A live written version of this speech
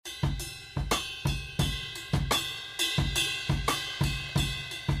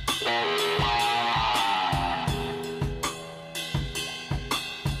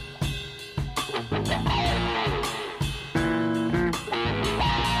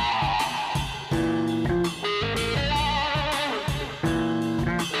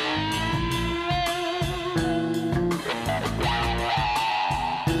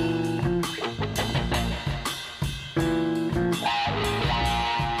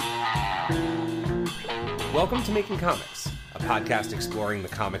Welcome to Making Comics, a podcast exploring the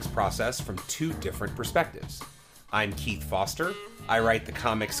comics process from two different perspectives. I'm Keith Foster. I write the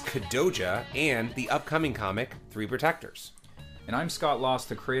comics Kadoja and the upcoming comic Three Protectors. And I'm Scott Loss,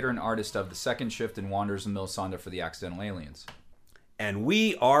 the creator and artist of The Second Shift and Wanderers of Melisande for the Accidental Aliens. And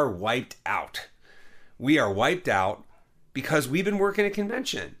we are wiped out. We are wiped out because we've been working at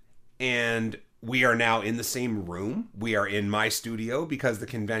convention. And we are now in the same room. We are in my studio because the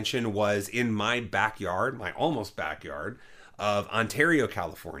convention was in my backyard, my almost backyard, of Ontario,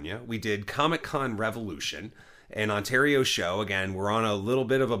 California. We did Comic-Con Revolution, an Ontario show. Again, we're on a little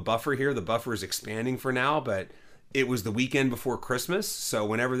bit of a buffer here. The buffer is expanding for now, but it was the weekend before Christmas. So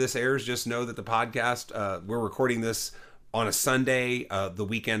whenever this airs, just know that the podcast, we're recording this on a Sunday, the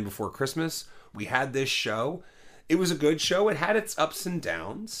weekend before Christmas. We had this show. It was a good show. It had its ups and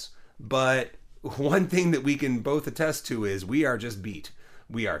downs, but one thing that we can both attest to is we are just beat.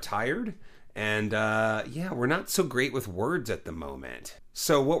 We are tired, and we're not so great with words at the moment.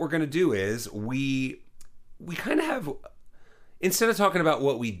 So what we're going to do is we kind of have, instead of talking about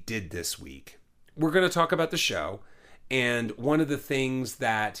what we did this week, we're going to talk about the show. And one of the things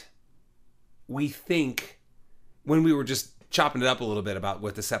that we think when we were just chopping it up a little bit about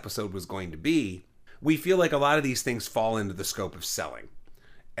what this episode was going to be, we feel like a lot of these things fall into the scope of selling.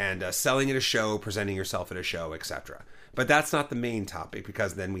 And selling at a show, presenting yourself at a show, etc. But that's not the main topic,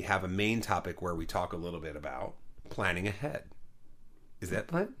 because then we have a main topic where we talk a little bit about planning ahead. Is that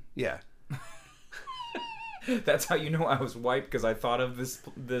plan? Yeah. That's how you know I was wiped, because I thought of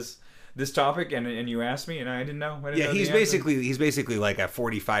this topic and you asked me and I didn't know. He's basically like a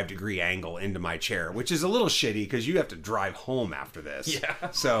 45-degree angle into my chair, which is a little shitty because you have to drive home after this.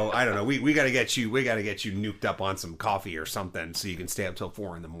 Yeah. So I don't know. We got to get you nuked up on some coffee or something so you can stay up till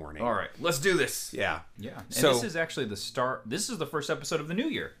 4 a.m. All right, let's do this. Yeah. Yeah. And so this is actually the start. This is the first episode of the new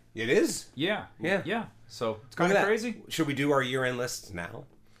year. It is. Yeah. So it's kind of crazy. Should we do our year-end lists now?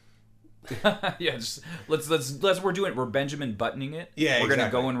 Yeah, just let's we're Benjamin Buttoning it. Yeah, we're exactly.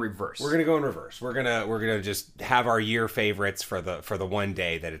 gonna go in reverse. We're gonna just have our year favorites for the one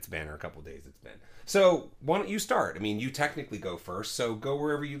day that it's been, or a couple days it's been. So why don't you start? I mean, you technically go first, so go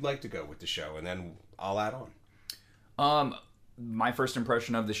wherever you'd like to go with the show, and then I'll add on. My first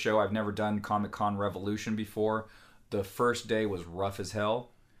impression of the show, I've never done Comic-Con Revolution before. The first day was rough as hell.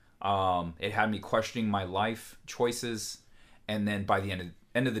 It had me questioning my life choices, and then by the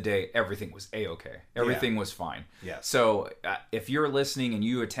end of the day, everything was a-okay. Everything was fine. Yeah. So if you're listening and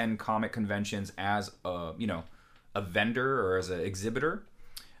you attend comic conventions as a vendor or as an exhibitor,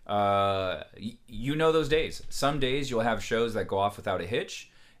 you know those days. Some days you'll have shows that go off without a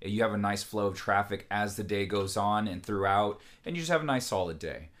hitch. You have a nice flow of traffic as the day goes on and throughout, and you just have a nice solid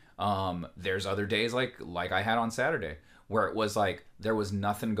day. There's other days like I had on Saturday, where it was like there was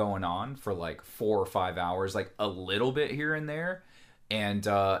nothing going on for like 4 or 5 hours, like a little bit here and there. And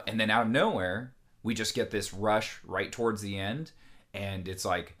then out of nowhere, we just get this rush right towards the end. And it's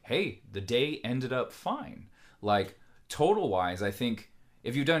like, hey, the day ended up fine. Like, total-wise, I think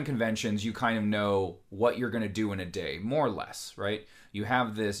if you've done conventions, you kind of know what you're going to do in a day, more or less, right? You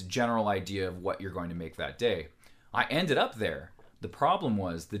have this general idea of what you're going to make that day. I ended up there. The problem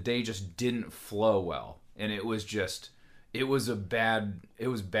was the day just didn't flow well. And it was bad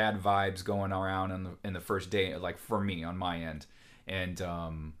vibes going around in the first day, like for me on my end. And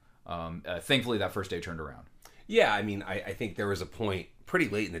thankfully that first day turned around. Yeah, I mean, I think there was a point pretty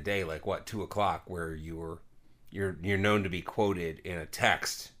late in the day, like 2 o'clock, where you're known to be quoted in a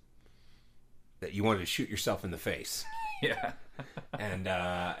text that you wanted to shoot yourself in the face. Yeah.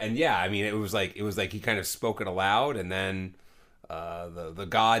 and yeah, I mean, it was like he kind of spoke it aloud, and then the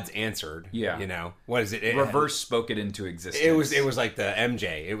gods answered. Yeah. You know, what is it? Reverse spoke it into existence. It was like the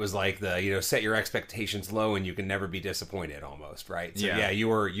MJ. It was like the, set your expectations low and you can never be disappointed, almost, right? So yeah, you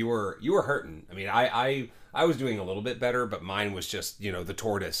were hurting. I mean, I was doing a little bit better, but mine was just, the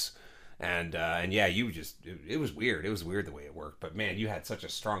tortoise. And yeah, it was weird. It was weird the way it worked. But man, you had such a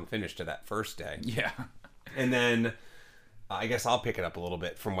strong finish to that first day. Yeah. And then I guess I'll pick it up a little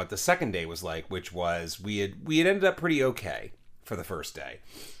bit from what the second day was like, which was we had ended up pretty okay for the first day,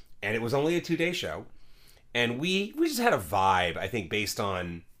 and it was only a 2-day show, and we just had a vibe, I think, based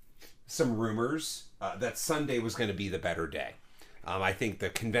on some rumors that Sunday was going to be the better day. I think the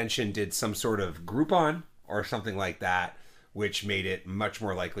convention did some sort of Groupon or something like that, which made it much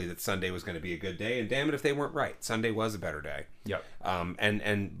more likely that Sunday was going to be a good day. And damn it if they weren't right. Sunday was a better day. Yep.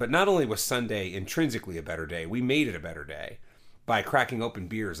 But not only was Sunday intrinsically a better day, we made it a better day by cracking open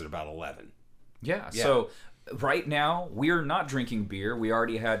beers at about 11. Yeah. So right now, we're not drinking beer. We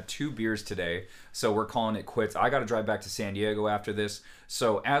already had 2 beers today, so we're calling it quits. I got to drive back to San Diego after this.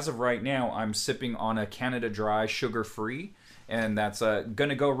 So as of right now, I'm sipping on a Canada Dry sugar-free, and that's going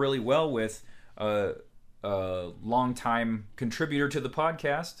to go really well with a longtime contributor to the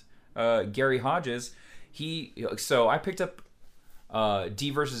podcast, Gary Hodges. So I picked up D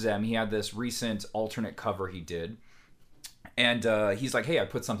versus M. He had this recent alternate cover he did, and he's like, hey, I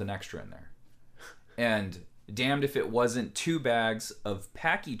put something extra in there. And damned if it wasn't 2 bags of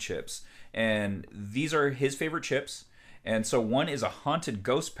Packy chips. And these are his favorite chips. And so one is a haunted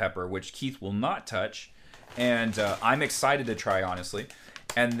ghost pepper, which Keith will not touch. And I'm excited to try, honestly.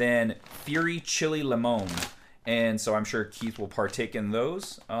 And then Fury Chili Limon. And so I'm sure Keith will partake in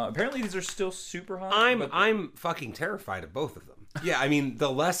those. Apparently these are still super hot. I'm fucking terrified of both of them. Yeah, I mean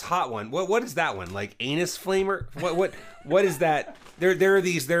the less hot one. What is that one? Like anus flamer? What is that? There are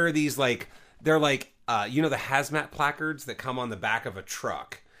these like they're like you know the hazmat placards that come on the back of a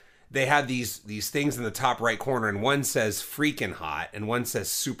truck. They have these things in the top right corner, and one says freaking hot and one says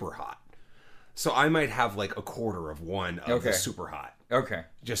super hot. So I might have like a quarter of one of the super hot. Okay.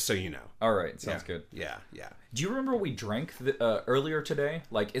 Just so you know. All right. Sounds good. Yeah. Do you remember what we drank earlier today?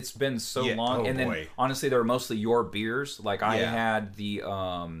 Like, it's been so long. Oh, and then, honestly, they were mostly your beers. Like, I had the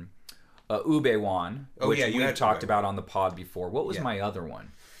Ube Wan, which we talked about on the pod before. What was my other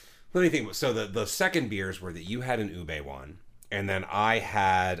one? Let me think. So the second beers were that you had an Ube Wan. And then I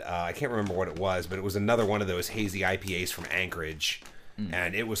had, I can't remember what it was, but it was another one of those hazy IPAs from Anchorage.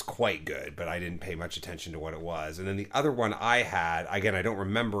 And it was quite good, but I didn't pay much attention to what it was. And then the other one I had, again, I don't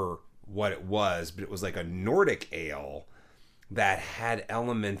remember what it was, but it was like a Nordic ale that had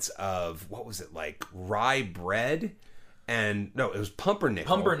elements of, what was it, like rye bread? And no, it was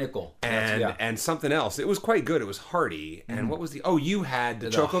pumpernickel. Pumpernickel. And something else. It was quite good. It was hearty. And what was you had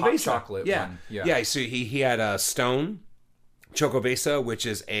the Choco hot Besa. Chocolate one. Yeah, so he had a Stone Choco Besa, which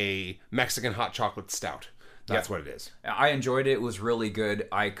is a Mexican hot chocolate stout. That's what it is. I enjoyed it. It was really good.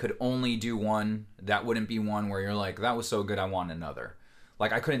 I could only do one. That wouldn't be one where you're like, that was so good, I want another.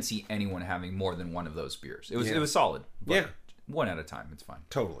 Like, I couldn't see anyone having more than one of those beers. It was solid. But one at a time. It's fine.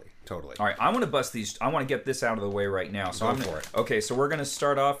 Totally. All right, I want to bust these. I want to get this out of the way right now. So Go for it. Okay, so we're going to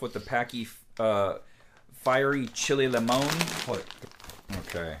start off with the Packy Fiery Chili Limon.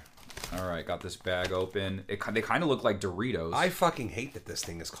 Okay. All right, got this bag open. They kind of look like Doritos. I fucking hate that this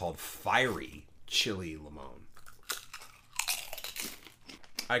thing is called Fiery Chili Limon.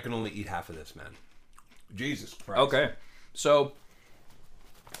 I can only eat half of this, man. Jesus Christ. Okay, so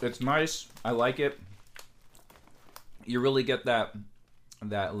it's nice. I like it. You really get that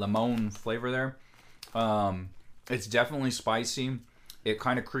lemon flavor there. It's definitely spicy. It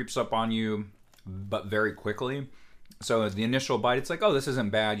kind of creeps up on you, but very quickly. So the initial bite, it's like, oh, this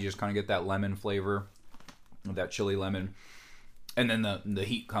isn't bad. You just kind of get that lemon flavor, that chili lemon, and then the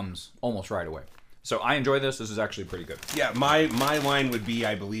heat comes almost right away. So I enjoy this. This is actually pretty good. Yeah, my line would be,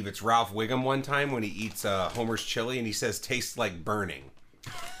 I believe it's Ralph Wiggum one time when he eats Homer's chili and he says, tastes like burning.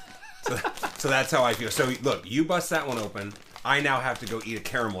 So that's how I feel. So look, you bust that one open. I now have to go eat a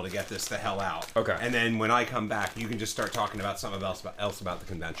caramel to get this the hell out. Okay. And then when I come back, you can just start talking about something else about the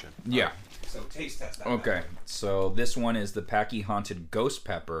convention. Yeah. So taste test that. Okay. So this one is the Packy Haunted Ghost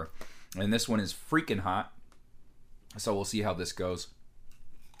Pepper. And this one is freaking hot. So we'll see how this goes.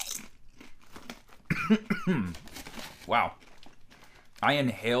 Wow. I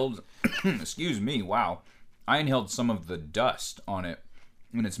inhaled, excuse me, wow. I inhaled some of the dust on it,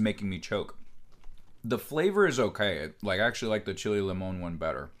 and it's making me choke. The flavor is okay. I actually like the chili limon one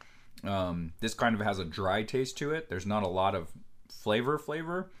better. This kind of has a dry taste to it. There's not a lot of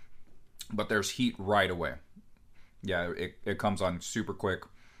flavor, but there's heat right away. Yeah, it comes on super quick.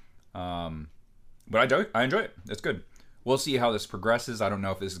 But I enjoy it. It's good. We'll see how this progresses. I don't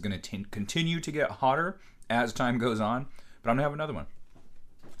know if this is going to continue to get hotter as time goes on, but I'm going to have another one.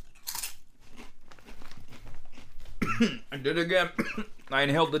 I did it again. I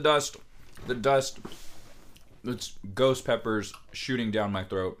inhaled the dust. It's ghost peppers shooting down my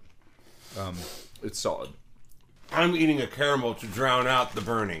throat. It's solid. I'm eating a caramel to drown out the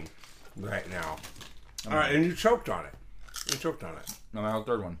burning right now. All right, and you choked on it. Now I have a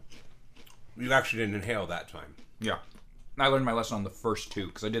third one. You actually didn't inhale that time. Yeah. I learned my lesson on the first 2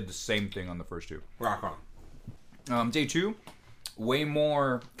 because I did the same thing on the first 2. Rock on. Day 2, way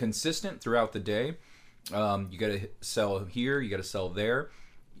more consistent throughout the day. You got to sell here, you got to sell there.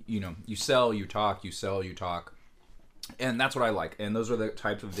 You sell, you talk, you sell, you talk. And that's what I like. And those are the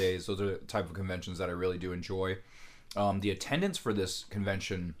types of days, those are the type of conventions that I really do enjoy. The attendance for this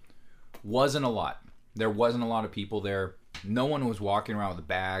convention wasn't a lot. There wasn't a lot of people there. No one was walking around with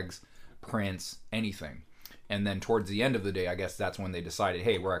bags, prints, anything. And then towards the end of the day, I guess that's when they decided,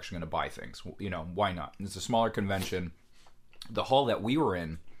 hey, we're actually going to buy things. You know, why not? It's a smaller convention. The hall that we were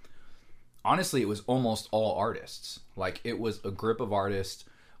in, honestly, it was almost all artists. Like, it was a group of artists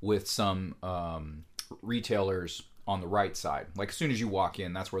with some retailers on the right side. Like, as soon as you walk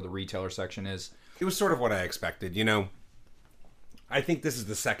in, that's where the retailer section is. It was sort of what I expected, you know. I think this is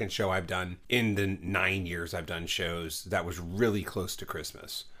the second show I've done in the 9 years I've done shows that was really close to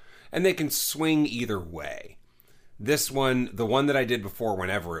Christmas. And they can swing either way. This one, the one that I did before,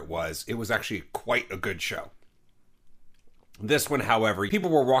 whenever it was actually quite a good show. This one, however, people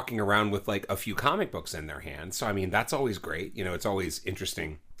were walking around with like a few comic books in their hands. So, I mean, that's always great. You know, it's always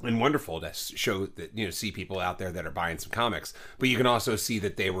interesting and wonderful to show that, you know, see people out there that are buying some comics. But you can also see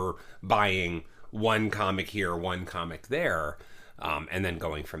that they were buying one comic here, one comic there, and then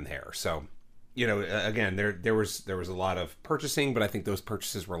going from there. So, you know, again, there was a lot of purchasing, but I think those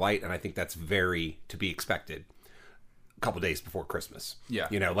purchases were light, and I think that's very to be expected. Couple days before Christmas. Yeah.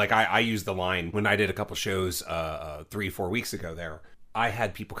 You know, like I used the line when I did a couple shows 3-4 weeks ago there. I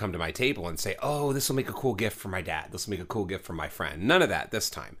had people come to my table and say, oh, this will make a cool gift for my dad. This will make a cool gift for my friend. None of that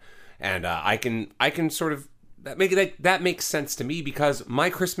this time. And I can sort of that makes sense to me because my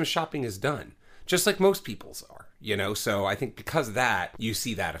Christmas shopping is done. Just like most people's are, you know? So I think because of that, you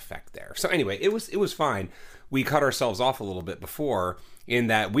see that effect there. So anyway, it was fine. We cut ourselves off a little bit before in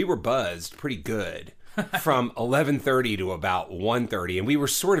that we were buzzed pretty good. From 11:30 to about 1:30, and we were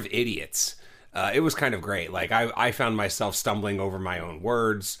sort of idiots. It was kind of great. Like I found myself stumbling over my own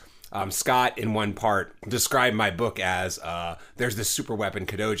words. Scott, in one part, described my book as there's this super weapon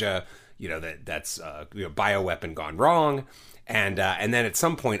Kadoja, you know, that's you know, bioweapon gone wrong, and then at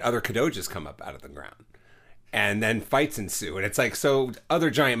some point other Kadojas come up out of the ground. And then fights ensue, and it's like, so other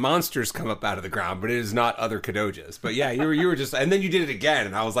giant monsters come up out of the ground, but it is not other Kadojas. But yeah, you were just, and then you did it again,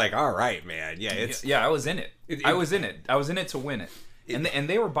 and I was like, all right, man, yeah, it's I was in it. I was in it to win it, and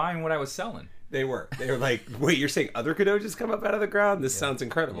they were buying what I was selling. They were like, wait, you're saying other Kadojas come up out of the ground? This sounds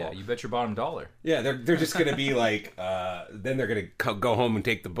incredible. Yeah, you bet your bottom dollar. Yeah, they're just gonna be like, then they're gonna go home and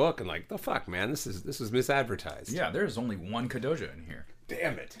take the book, and like, the fuck, man, this is misadvertised. Yeah, there's only one Kadoja in here.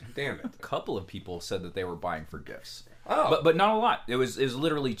 Damn it. A couple of people said that they were buying for gifts. Oh, but not a lot. It was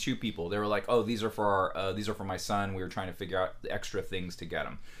literally 2 people. They were like, "Oh, these are for my son. We were trying to figure out the extra things to get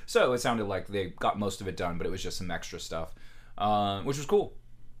him." So it sounded like they got most of it done, but it was just some extra stuff, which was cool.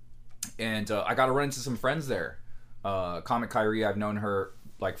 And I got to run into some friends there. Comic Kyrie, I've known her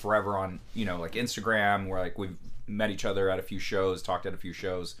like forever on, you know, like Instagram, where like we've met each other at a few shows, talked at a few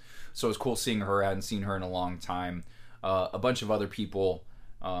shows. So it was cool seeing her. I hadn't seen her in a long time. A bunch of other people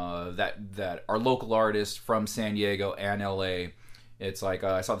that are local artists from San Diego and LA. It's like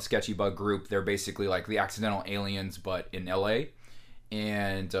I saw the Sketchy Bug group. They're basically like the Accidental Aliens, but in LA.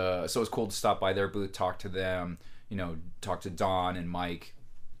 And so it was cool to stop by their booth, talk to them, you know, talk to Don and Mike,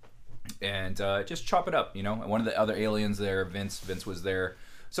 and just chop it up, you know. And one of the other aliens there, Vince was there.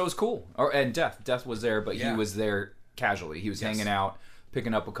 So it was cool. And Death was there, but he was there casually. He was hanging out,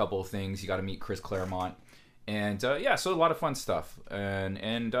 picking up a couple of things. You got to meet Chris Claremont. And so a lot of fun stuff,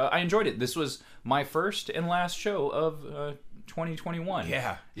 and I enjoyed it. This was my first and last show of 2021.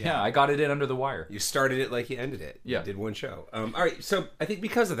 Yeah, I got it in under the wire. You started it like you ended it. Yeah, you did one show. All right, so I think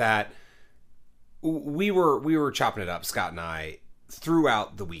because of that, we were chopping it up, Scott and I,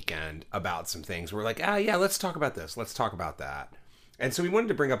 throughout the weekend about some things. We're like, yeah, let's talk about this, let's talk about that, and so we wanted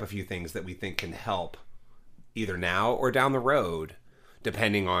to bring up a few things that we think can help either now or down the road,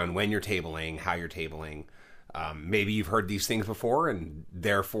 depending on when you're tabling, how you're tabling. Maybe you've heard these things before, and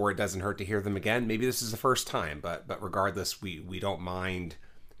therefore it doesn't hurt to hear them again. Maybe this is the first time, but regardless, we don't mind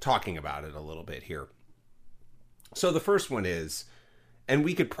talking about it a little bit here. So the first one is, and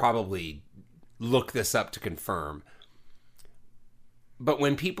we could probably look this up to confirm, but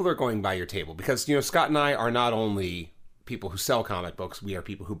when people are going by your table, because, you know, Scott and I are not only people who sell comic books, we are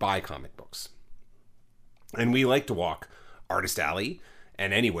people who buy comic books. And we like to walk Artist Alley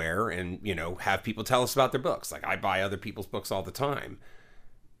and anywhere, and, you know, have people tell us about their books. Like, I buy other people's books all the time.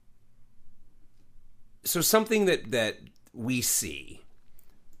 So something that we see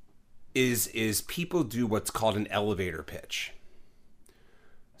is people do what's called an elevator pitch.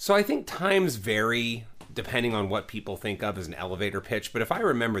 So I think times vary depending on what people think of as an elevator pitch. But if I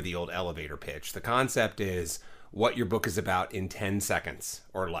remember the old elevator pitch, the concept is what your book is about in 10 seconds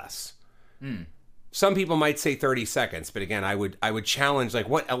or less. Some people might say 30 seconds, but again, I would challenge, like,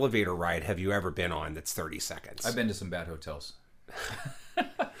 what elevator ride have you ever been on that's 30 seconds? I've been to some bad hotels.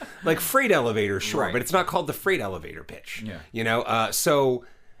 Like freight elevators, sure, right, but it's not called the freight elevator pitch. Yeah. You know, so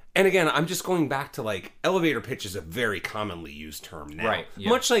And again, I'm just going back to like elevator pitch is a very commonly used term now. Right, yeah.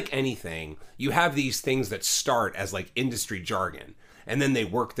 Much like anything, you have these things that start as like industry jargon and then they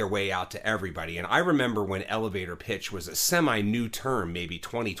work their way out to everybody. And I remember when elevator pitch was a semi-new term maybe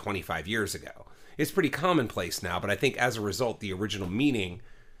 20, 25 years ago. It's pretty commonplace now, but I think as a result, the original meaning,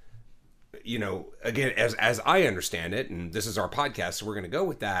 you know, again, as I understand it, and this is our podcast, so we're going to go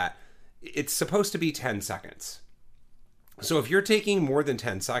with that, it's supposed to be 10 seconds. So if you're taking more than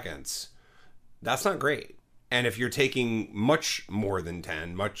 10 seconds, that's not great. And if you're taking much more than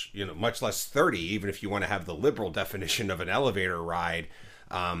 10, much less 30, even if you want to have the liberal definition of an elevator ride,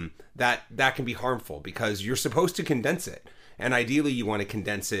 that can be harmful because you're supposed to condense it. And ideally you want to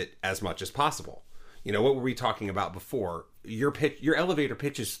condense it as much as possible. You know, what were we talking about before? Your elevator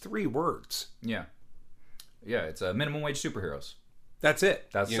pitch is 3 words. Yeah. Yeah, it's a minimum wage superheroes. That's it.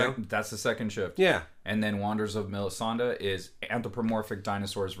 That's the second shift. Yeah. And then Wanderers of Melisande is anthropomorphic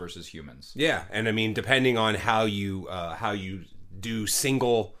dinosaurs versus humans. Yeah, and I mean, depending on how you do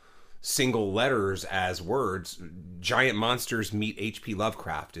single letters as words, giant monsters meet H.P.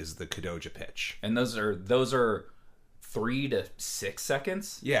 Lovecraft is the Kadoja pitch. And those are 3 to 6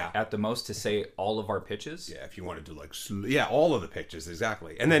 seconds. Yeah. At the most to say all of our pitches. Yeah, if you want to do like all of the pitches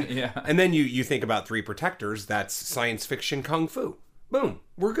exactly. And then and then you think about Three Protectors. That's science fiction kung fu. Boom,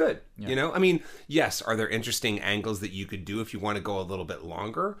 we're good. Yeah. You know, I mean, yes, are there interesting angles that you could do if you want to go a little bit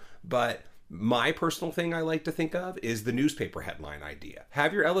longer? But my personal thing I like to think of is the newspaper headline idea.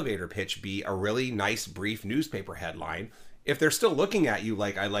 Have your elevator pitch be a really nice, brief newspaper headline. If they're still looking at you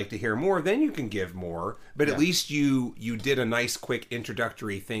like, I'd like to hear more, then you can give more. But at least you did a nice, quick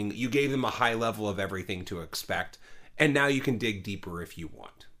introductory thing. You gave them a high level of everything to expect. And now you can dig deeper if you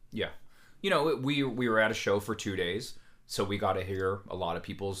want. Yeah. You know, we were at a show for 2 days. So we got to hear a lot of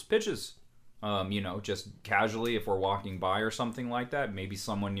people's pitches, you know, just casually if we're walking by or something like that, maybe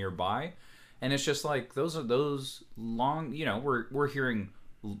someone nearby. And it's just like, those long, you know, we're hearing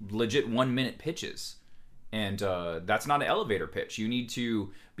legit 1-minute pitches. And that's not an elevator pitch. You need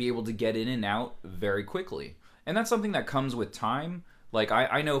to be able to get in and out very quickly. And that's something that comes with time. Like,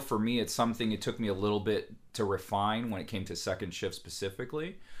 I know for me, it's something it took me a little bit to refine when it came to second shift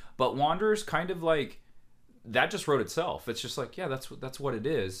specifically. But Wanderers kind of like, that just wrote itself. It's just like, yeah, that's what it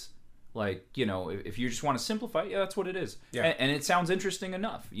is. Like, you know, if you just want to simplify it, yeah, that's what it is. Yeah. And it sounds interesting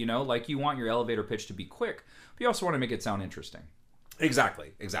enough, you know, like you want your elevator pitch to be quick, but you also want to make it sound interesting. Exactly.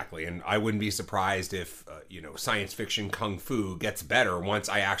 And I wouldn't be surprised if, science fiction kung fu gets better once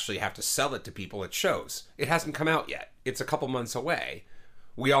I actually have to sell it to people at shows. It hasn't come out yet. It's a couple months away.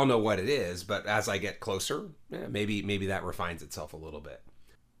 We all know what it is, but as I get closer, maybe that refines itself a little bit.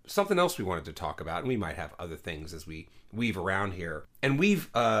 Something else we wanted to talk about, and we might have other things as we weave around here. And we've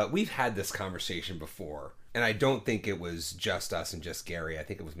had this conversation before, and I don't think it was just us and just Gary. I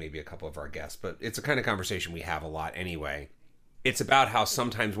think it was maybe a couple of our guests, but it's a kind of conversation we have a lot anyway. It's about how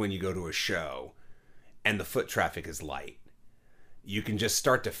sometimes when you go to a show and the foot traffic is light, you can just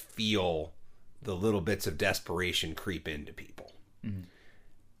start to feel the little bits of desperation creep into people.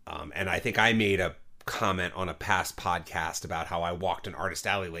 Mm-hmm. And I think I made a comment on a past podcast about how I walked an artist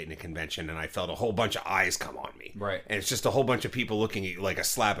alley late in a convention and I felt a whole bunch of eyes come on me. Right. And it's just a whole bunch of people looking at you like a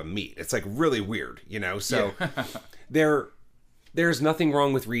slab of meat. It's like really weird, you know? So there's nothing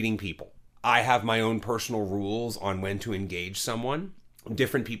wrong with reading people. I have my own personal rules on when to engage someone.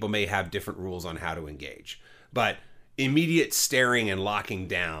 Different people may have different rules on how to engage. But immediate staring and locking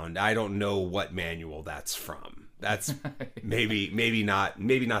down, I don't know what manual that's from. That's maybe not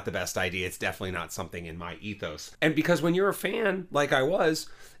the best idea. It's definitely not something in my ethos. And because when you're a fan, like I was,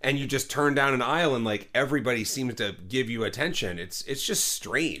 and you just turn down an aisle and like everybody seems to give you attention, it's just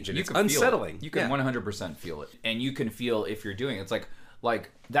strange and it's unsettling. You can 100% feel it. And you can feel if you're doing it. It's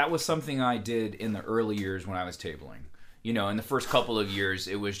like that was something I did in the early years when I was tabling. You know, in the first couple of years,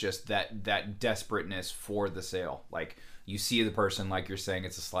 it was just that desperateness for the sale. Like, you see the person, like you're saying,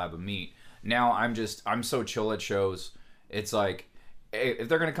 it's a slab of meat. Now I'm so chill at shows. It's like, if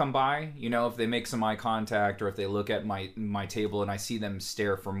they're going to come by, you know, if they make some eye contact or if they look at my table and I see them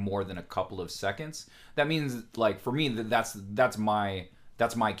stare for more than a couple of seconds, that means, like, for me, that's my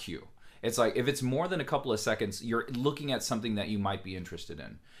cue. It's like, if it's more than a couple of seconds, you're looking at something that you might be interested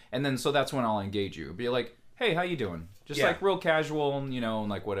in. And then, so that's when I'll engage you. Be like, hey, how you doing? Just like real casual, you know, and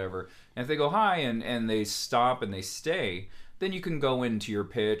like whatever. And if they go hi and they stop and they stay, then you can go into your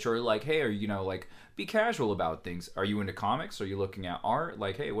pitch or like, hey, or, you know, like, be casual about things. Are you into comics? Are you looking at art?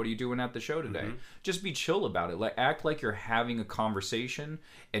 Like, hey, what are you doing at the show today? Mm-hmm. Just be chill about it. Like, act like you're having a conversation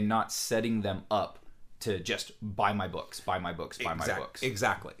and not setting them up to just buy my books.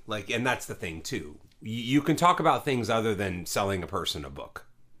 Exactly. Like, and that's the thing too. You can talk about things other than selling a person a book.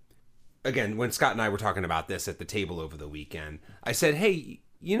 again, when Scott and I were talking about this at the table over the weekend, I said, hey,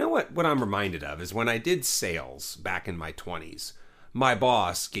 you know what I'm reminded of is when I did sales back in my 20s, my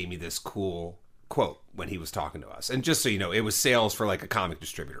boss gave me this cool quote when he was talking to us. And just so you know, it was sales for like a comic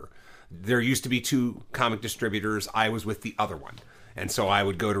distributor. There used to be 2 comic distributors. I was with the other one. And so I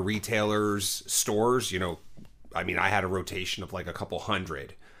would go to retailers, stores, I had a rotation of like a couple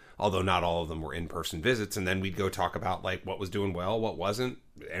hundred, although not all of them were in-person visits. And then we'd go talk about like what was doing well, what wasn't,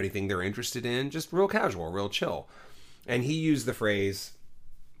 anything they're interested in, just real casual, real chill. And he used the phrase,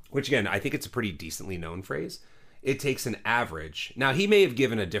 which again, I think it's a pretty decently known phrase. It takes an average. Now, he may have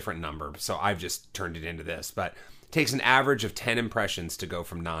given a different number, so I've just turned it into this, but it takes an average of 10 impressions to go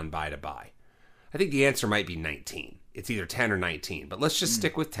from non-buy to buy. I think the answer might be 19. It's either 10 or 19, but let's just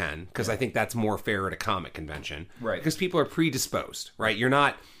stick with 10 because I think that's more fair at a comic convention. Right. Because people are predisposed, right? You're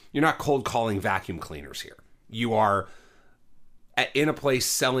not cold calling vacuum cleaners here. You are in a place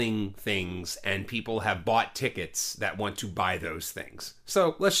selling things and people have bought tickets that want to buy those things.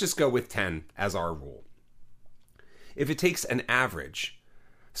 So let's just go with 10 as our rule. If it takes an average,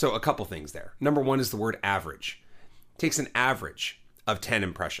 so a couple things there. Number one is the word average. It takes an average of 10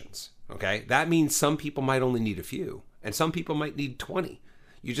 impressions, okay? That means some people might only need a few, and some people might need 20.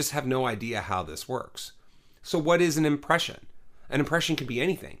 You just have no idea how this works. So what is an impression? An impression can be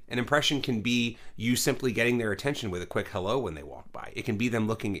anything. An impression can be you simply getting their attention with a quick hello when they walk by. It can be them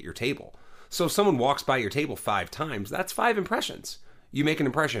looking at your table. So if someone walks by your table 5 times, that's 5 impressions. You make an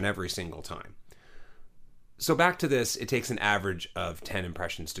impression every single time. So back to this, it takes an average of 10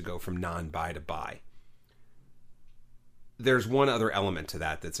 impressions to go from non-buy to buy. There's one other element to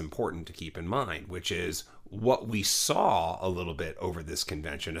that that's important to keep in mind, which is what we saw a little bit over this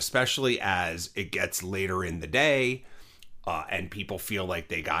convention, especially as it gets later in the day and people feel like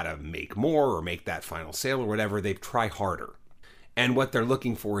they got to make more or make that final sale or whatever. They try harder. And what they're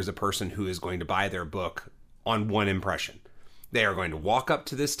looking for is a person who is going to buy their book on one impression. They are going to walk up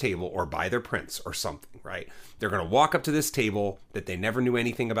to this table or buy their prints or something, right? They're going to walk up to this table that they never knew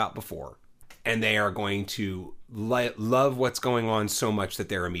anything about before, and they are going to love what's going on so much that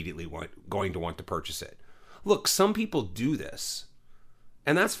they're immediately going to want to purchase it. Look, some people do this,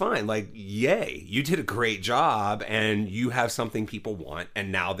 and that's fine. Like, yay, you did a great job, and you have something people want, and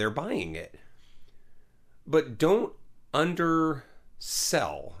now they're buying it. But don't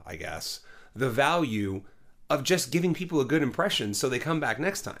undersell, I guess, the value of just giving people a good impression so they come back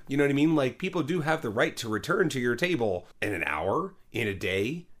next time. You know what I mean? Like, people do have the right to return to your table in an hour, in a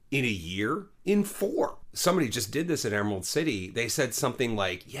day, in a year, in 4. Somebody just did this at Emerald City. They said something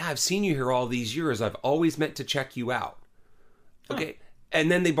like, yeah, I've seen you here all these years. I've always meant to check you out. Okay. And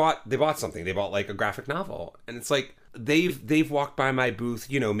then they bought something. They bought like a graphic novel. And it's like, they've walked by my booth,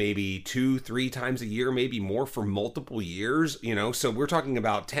 maybe 2-3 times a year, maybe more for multiple years, so we're talking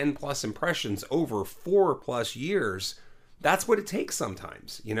about 10 plus impressions over 4 plus years. That's what it takes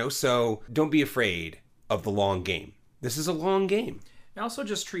sometimes, so don't be afraid of the long game. This is a long game. And also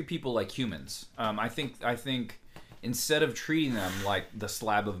just treat people like humans. I think instead of treating them like the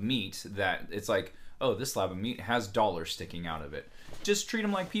slab of meat that it's like, oh, this slab of meat has dollars sticking out of it. Just treat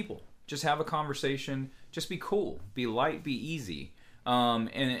them like people. Just have a conversation. Just be cool, be light, be easy.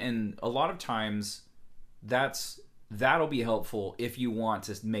 And a lot of times that'll be helpful if you want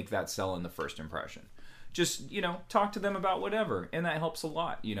to make that sell in the first impression. Just, talk to them about whatever. And that helps a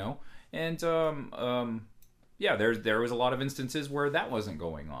lot, And, there was a lot of instances where that wasn't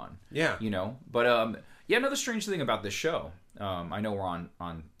going on. Yeah. But, another strange thing about this show, I know we're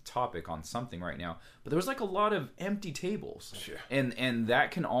on topic on something right now, but there was like a lot of empty tables. Sure. And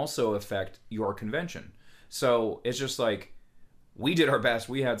that can also affect your convention. So it's just like, we did our best.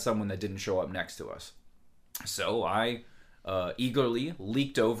 We had someone that didn't show up next to us. So I eagerly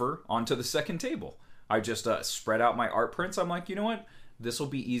leaked over onto the second table. I just spread out my art prints. I'm like, you know what? This will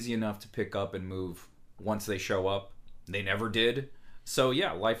be easy enough to pick up and move once they show up. They never did. So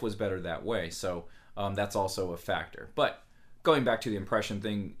yeah, life was better that way. So that's also a factor. But going back to the impression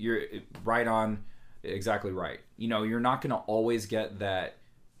thing, you're right on, exactly right. You're not going to always get that,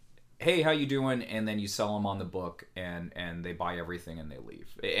 hey, how you doing? And then you sell them on the book and they buy everything and they leave.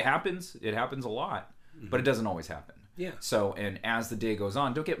 It happens. It happens a lot, but it doesn't always happen. Yeah. So, and as the day goes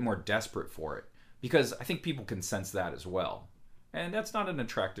on, don't get more desperate for it because I think people can sense that as well. And that's not an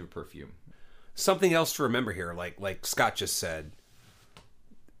attractive perfume. Something else to remember here, like Scott just said,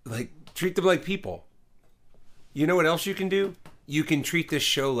 like, treat them like people. You know what else you can do? You can treat this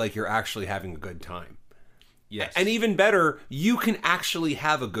show like you're actually having a good time. Yes. And even better, you can actually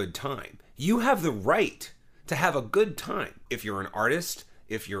have a good time. You have the right to have a good time. If you're an artist,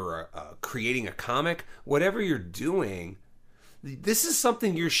 if you're creating a comic, whatever you're doing, This is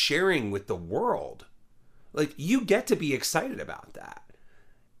something you're sharing with the world. Like, you get to be excited about that.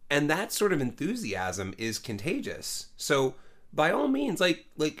 And that sort of enthusiasm is contagious. So by all means,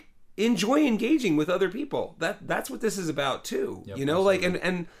 like enjoy engaging with other people. That's what this is about too. Yep, you know, absolutely. like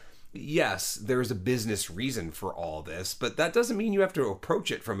and yes, there's a business reason for all this, but that doesn't mean you have to approach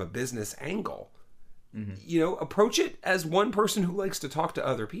it from a business angle. You know, approach it as one person who likes to talk to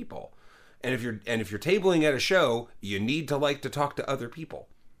other people. And if you're tabling at a show, you need to like to talk to other people.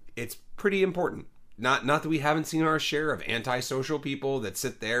 It's pretty important. Not that we haven't seen our share of antisocial people that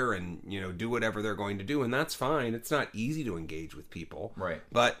sit there and, you know, do whatever they're going to do, and that's fine. It's not easy to engage with people. Right.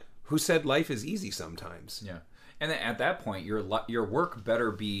 But who said life is easy sometimes? Yeah. And then at that point, your work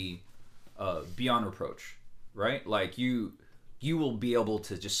better be beyond reproach, right? Like you will be able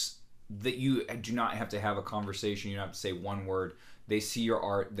to just, that you do not have to have a conversation. You don't have to say one word. They see your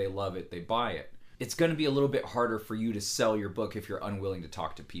art, they love it, they buy it. It's going to be a little bit harder for you to sell your book if you're unwilling to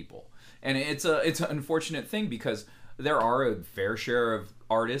talk to people. And it's an unfortunate thing because there are a fair share of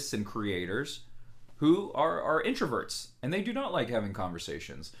artists and creators who are introverts and they do not like having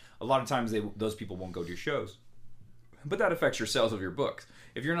conversations. A lot of times those people won't go to your shows. But that affects your sales of your books.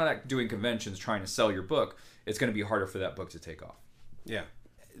 If you're not doing conventions trying to sell your book, it's going to be harder for that book to take off. Yeah.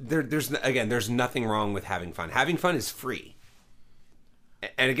 There's nothing wrong with having fun. Having fun is free.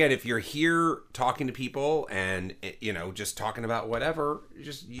 And again, if you're here talking to people and, you know, just talking about whatever,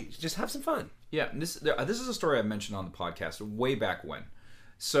 just have some fun. Yeah, and this is a story I mentioned on the podcast way back when.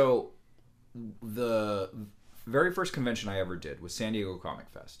 So the very first convention I ever did was San Diego Comic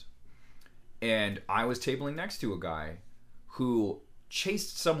Fest. And I was tabling next to a guy who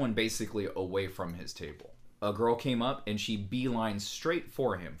chased someone basically away from his table. A girl came up and she beelined straight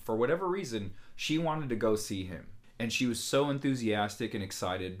for him. For whatever reason, she wanted to go see him. And she was so enthusiastic and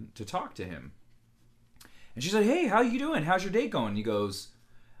excited to talk to him. And she said, "Hey, how you doing? How's your day going?" And he goes,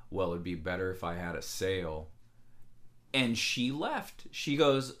 "Well, it'd be better if I had a sale." And she left. She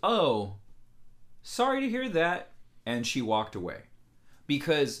goes, "Oh, sorry to hear that." And she walked away.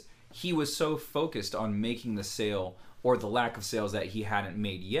 Because he was so focused on making the sale or the lack of sales that he hadn't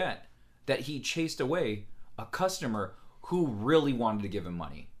made yet that he chased away a customer who really wanted to give him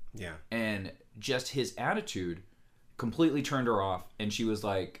money. Yeah. And just his attitude completely turned her off, and she was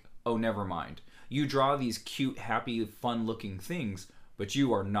like, "Oh, never mind. You draw these cute, happy, fun-looking things, but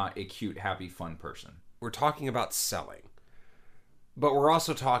you are not a cute, happy, fun person." We're talking about selling. But we're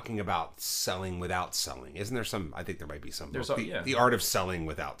also talking about selling without selling. Isn't there some, I think there might be some, the art of selling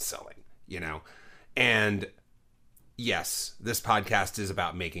without selling, you know? And yes, this podcast is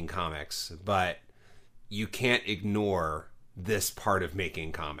about making comics, but you can't ignore this part of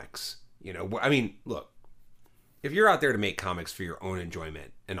making comics. You know, I mean, look, if you're out there to make comics for your own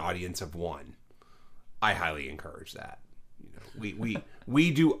enjoyment, an audience of one, I highly encourage that. You know,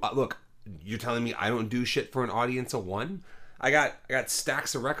 we do. Look, you're telling me I don't do shit for an audience of one? I got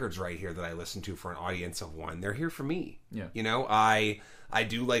stacks of records right here that I listen to for an audience of one. They're here for me. Yeah. You know, I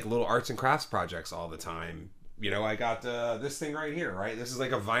do like little arts and crafts projects all the time. You know, I got this thing right here, right? This is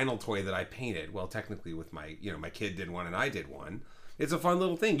like a vinyl toy that I painted. Well, technically with my kid did one and I did one. It's a fun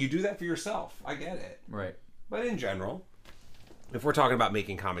little thing. You do that for yourself. I get it. Right. But in general, if we're talking about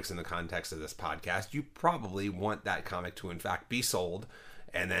making comics in the context of this podcast, you probably want that comic to in fact be sold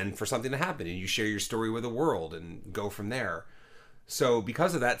and then for something to happen and you share your story with the world and go from there. So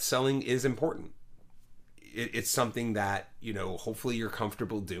because of that, selling is important. It's something that, you know, hopefully you're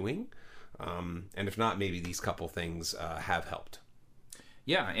comfortable doing. And if not, maybe these couple things have helped.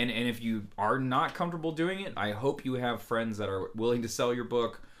 Yeah, and if you are not comfortable doing it, I hope you have friends that are willing to sell your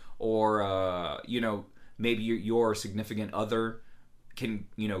book, or you know, maybe your significant other can,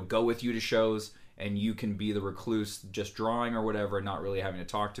 you know, go with you to shows and you can be the recluse just drawing or whatever, not really having to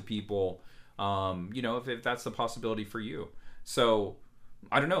talk to people, you know, if that's the possibility for you. So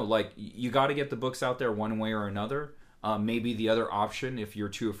I don't know, like, you got to get the books out there one way or another. Maybe the other option, if you're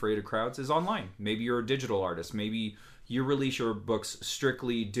too afraid of crowds, is online. Maybe you're a digital artist. Maybe you release your books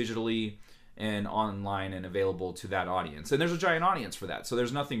strictly digitally and online and available to that audience. And there's a giant audience for that. So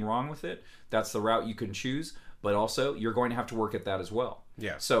there's nothing wrong with it. That's the route you can choose. But also, you're going to have to work at that as well.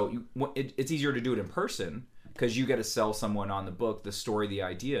 Yeah. So it's easier to do it in person because you get to sell someone on the book, the story, the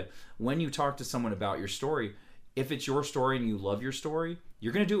idea. When you talk to someone about your story, if it's your story and you love your story,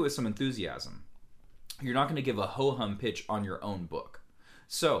 you're going to do it with some enthusiasm. You're not going to give a ho-hum pitch on your own book.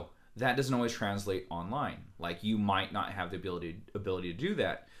 So that doesn't always translate online. Like, you might not have the ability to do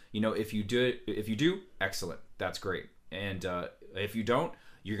that. You know, if you do, excellent. That's great. And if you don't,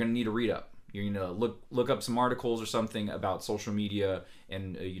 you're going to need a read up. look up some articles or something about social media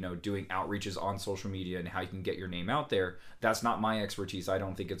and doing outreaches on social media and how you can get your name out there. That's not my expertise. I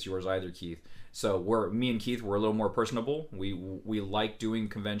don't think it's yours either, Keith. So me and Keith, we're a little more personable. We like doing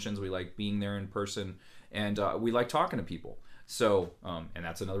conventions. We like being there in person, and we like talking to people. So and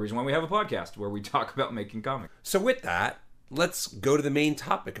that's another reason why we have a podcast where we talk about making comics. So with that, let's go to the main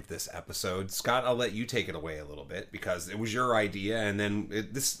topic of this episode. Scott, I'll let you take it away a little bit because it was your idea, and then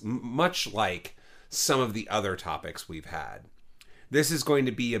this, much like some of the other topics we've had, this is going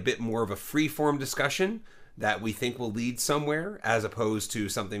to be a bit more of a free-form discussion that we think will lead somewhere, as opposed to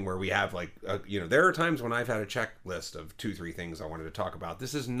something where we have there are times when I've had a checklist of 2-3 things I wanted to talk about.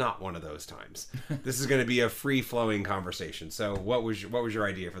 This is not one of those times. This is going to be a free-flowing conversation. So what was your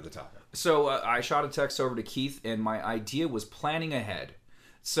idea for the topic? So I shot a text over to Keith, and my idea was planning ahead.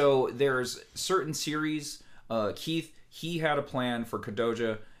 So there's certain series. Keith, he had a plan for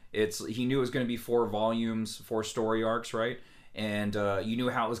Kadoja. He knew it was going to be 4 volumes, 4 story arcs, right? And you knew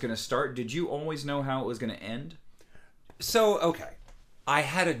how it was going to start. Did you always know how it was going to end? So, okay. I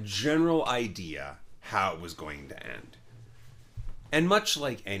had a general idea how it was going to end. And much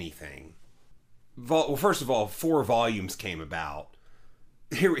like anything, well, first of all, 4 volumes came about.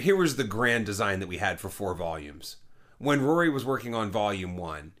 Here was the grand design that we had for 4 volumes. When Rory was working on volume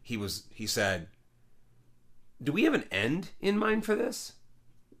 1, he said, "Do we have an end in mind for this?"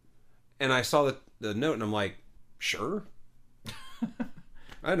 And I saw the note, and I'm like, "Sure."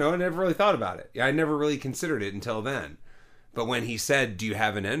 I don't know. I never really thought about it. I never really considered it until then. But when he said, "Do you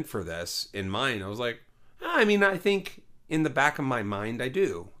have an end for this in mind?" I was like, I think in the back of my mind, I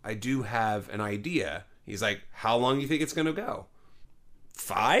do. I do have an idea. He's like, "How long do you think it's going to go?"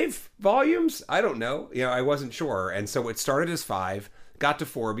 5 volumes? I don't know. I wasn't sure. And so it started as 5, got to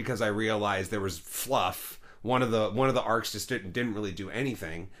 4 because I realized there was fluff. One of the arcs just didn't really do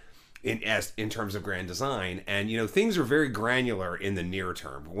anything in terms of grand design. And things are very granular in the near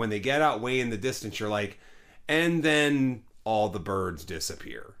term. But when they get out way in the distance, you're like, and then all the birds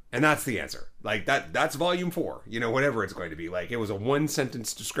disappear. And that's the answer. Like that's volume 4, whatever it's going to be. Like, it was a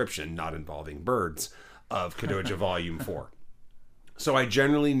 1-sentence description, not involving birds, of Kadoja volume 4. So I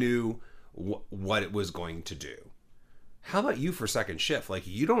generally knew what it was going to do. How about you for Second Shift? Like,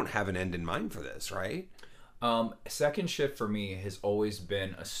 you don't have an end in mind for this, right? Second Shift for me has always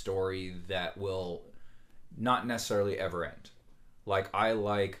been a story that will not necessarily ever end. Like, I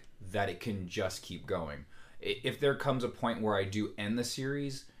like that it can just keep going. If there comes a point where I do end the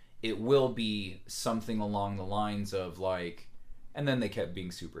series, it will be something along the lines of like, and then they kept being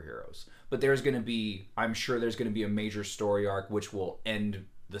superheroes. But I'm sure there's going to be a major story arc which will end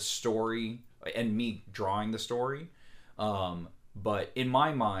the story and me drawing the story. But in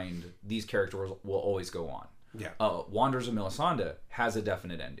my mind, these characters will always go on. Yeah. Wanderers of Melisande has a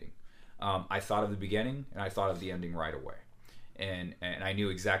definite ending. I thought of the beginning and I thought of the ending right away. And I knew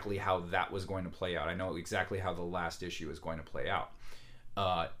exactly how that was going to play out. I know exactly how the last issue is going to play out.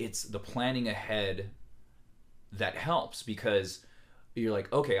 It's the planning ahead that helps, because you're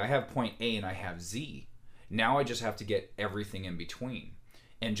like, okay, I have point A and I have Z. Now I just have to get everything in between.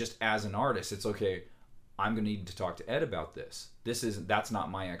 And just as an artist, it's okay, I'm going to need to talk to Ed about this. That's not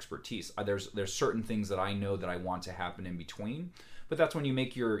my expertise. There's certain things that I know that I want to happen in between, but that's when you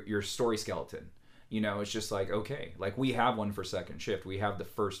make your story skeleton. It's just like, okay, like we have one for Second Shift. We have the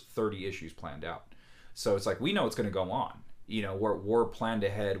first 30 issues planned out. So it's like, we know it's going to go on. We're planned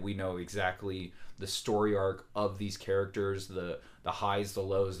ahead. We know exactly the story arc of these characters, the highs, the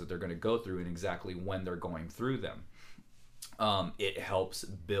lows that they're going to go through, and exactly when they're going through them. It helps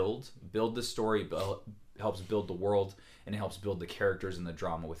build the story, helps build the world, and it helps build the characters and the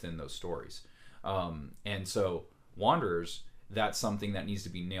drama within those stories. And so Wanderers, that's something that needs to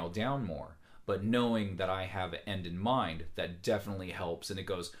be nailed down more. But knowing that I have an end in mind, that definitely helps. And it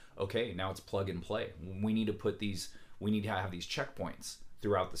goes, okay, now it's plug and play. We need to have these checkpoints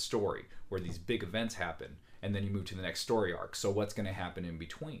throughout the story where these big events happen, and then you move to the next story arc. So what's going to happen in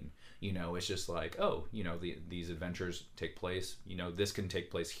between? It's just like, these adventures take place. This can take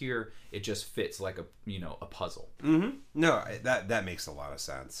place here. It just fits like a puzzle. Mm-hmm. No, that makes a lot of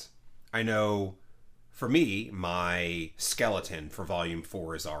sense. I know, for me, my skeleton for Volume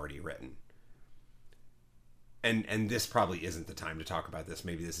 4 is already written. And this probably isn't the time to talk about this.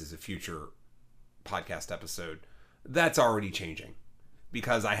 Maybe this is a future podcast episode. That's already changing,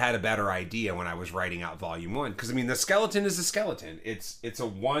 because I had a better idea when I was writing out Volume 1. Because, the skeleton is a skeleton. It's a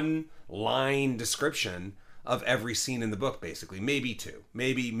 1-line description of every scene in the book, basically. Maybe 2.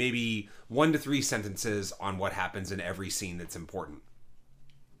 Maybe 1 to 3 sentences on what happens in every scene that's important.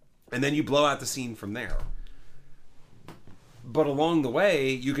 And then you blow out the scene from there. But along the way,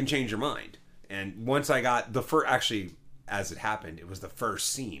 you can change your mind. And once I got the first, actually, as it happened, it was the first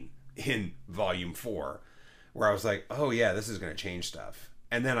scene in volume 4 where I was like, oh yeah, this is going to change stuff.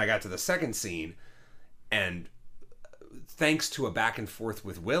 And then I got to the second scene, and thanks to a back and forth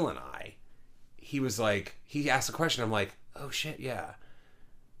with Will and I, he asked a question. I'm like, oh shit, yeah.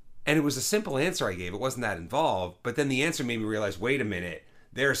 And it was a simple answer I gave. It wasn't that involved. But then the answer made me realize, wait a minute,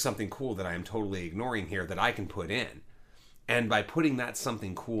 there's something cool that I am totally ignoring here that I can put in. And by putting that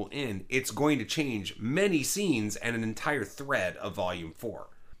something cool in, it's going to change many scenes and an entire thread of volume 4.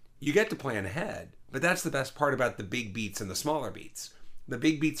 You get to plan ahead, but that's the best part about the big beats and the smaller beats. The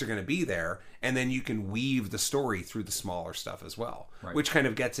big beats are going to be there, and then you can weave the story through the smaller stuff as well. Right. Which kind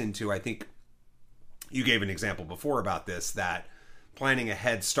of gets into, I think, you gave an example before about this, that planning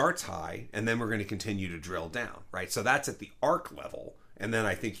ahead starts high, and then we're going to continue to drill down, right? So that's at the arc level, and then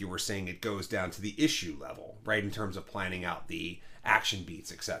I think you were saying it goes down to the issue level, right, in terms of planning out the action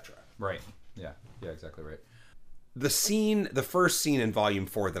beats, etc. Right. Yeah, exactly right. The first scene in volume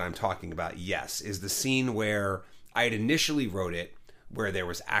 4 that I'm talking about, yes, is the scene where I had initially wrote it where there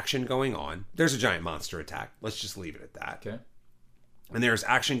was action going on. There's a giant monster attack. Let's just leave it at that. Okay. And there's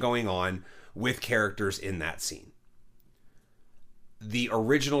action going on with characters in that scene. The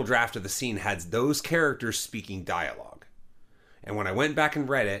original draft of the scene had those characters speaking dialogue. And when I went back and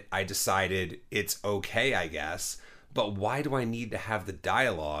read it, I decided it's okay, I guess, but why do I need to have the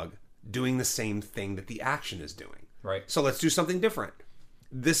dialogue doing the same thing that the action is doing? Right. So let's do something different.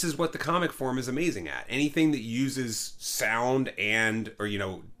 This is what the comic form is amazing at. Anything that uses sound and, or,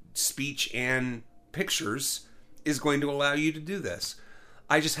 speech and pictures is going to allow you to do this.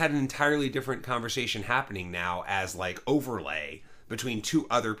 I just had an entirely different conversation happening now as like overlay between two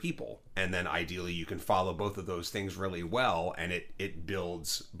other people. And then ideally you can follow both of those things really well, and it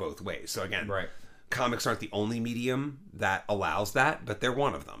builds both ways. So again, right. Comics aren't the only medium that allows that, but they're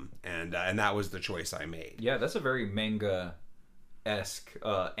one of them. And that was the choice I made. Yeah, that's a very manga-esque,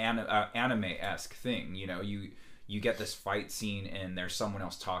 anime-esque thing. You get this fight scene and there's someone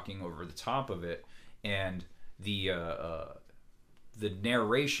else talking over the top of it, and the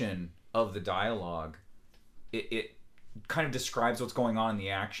narration of the dialogue, it kind of describes what's going on in the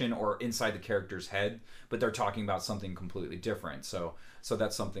action or inside the character's head, but they're talking about something completely different. So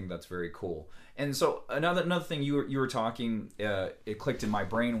that's something that's very cool. And so another thing you were talking, it clicked in my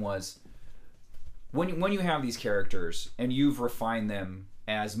brain, was when you have these characters and you've refined them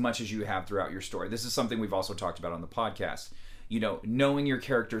as much as you have throughout your story. This is something we've also talked about on the podcast. Knowing your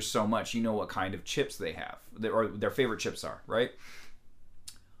characters so much, you know what kind of chips they have, or their favorite chips are, right?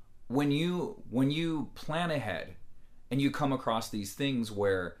 When you plan ahead and you come across these things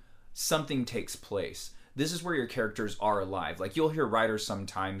where something takes place, this is where your characters are alive. Like, you'll hear writers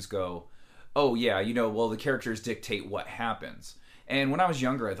sometimes go, oh yeah, well, the characters dictate what happens. And when I was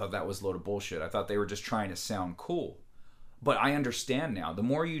younger, I thought that was a load of bullshit. I thought they were just trying to sound cool. But I understand now. The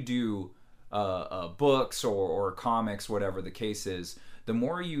more you do books or comics, whatever the case is, the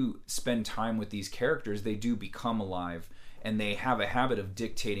more you spend time with these characters, they do become alive, and they have a habit of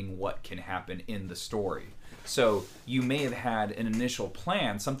dictating what can happen in the story. So you may have had an initial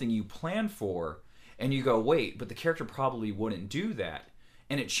plan, something you planned for, and you go, wait, but the character probably wouldn't do that.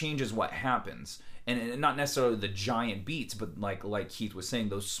 And it changes what happens. And not necessarily the giant beats, but like Keith was saying,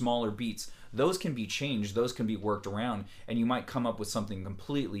 those smaller beats, those can be changed, those can be worked around, and you might come up with something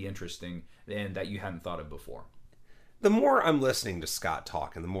completely interesting and that you hadn't thought of before. The more I'm listening to Scott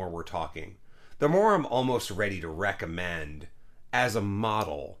talk and the more we're talking, the more I'm almost ready to recommend as a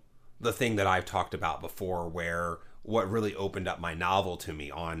model the thing that I've talked about before, where what really opened up my novel to me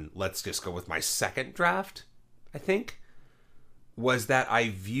on, let's just go with my second draft, I think, was that I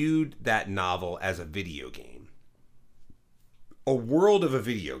viewed that novel as a video game. A world of a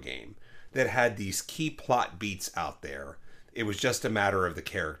video game that had these key plot beats out there. It was just a matter of the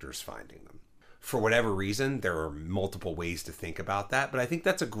characters finding them. For whatever reason, there are multiple ways to think about that, but I think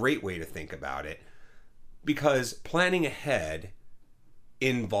that's a great way to think about it, because planning ahead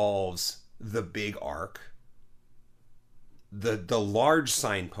involves the big arc, the large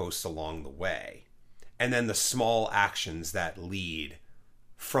signposts along the way, and then the small actions that lead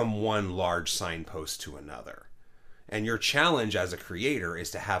from one large signpost to another. And your challenge as a creator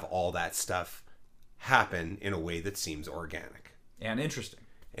is to have all that stuff happen in a way that seems organic. And interesting.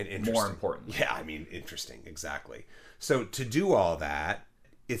 More important. Yeah, interesting, exactly. So to do all that,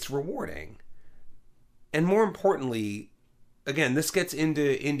 it's rewarding. And more importantly, again, this gets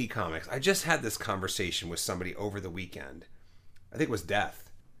into indie comics. I just had this conversation with somebody over the weekend. I think it was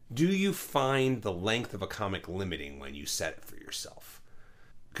Death. Do you find the length of a comic limiting when you set it for yourself?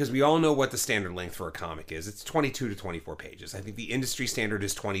 because we all know what the standard length for a comic is. It's 22 to 24 pages. I think the industry standard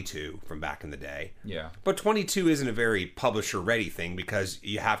is 22 from back in the day. Yeah. But 22 isn't a very publisher-ready thing because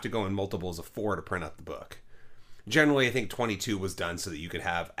you have to go in multiples of 4 to print out the book. Generally, I think 22 was done so that you could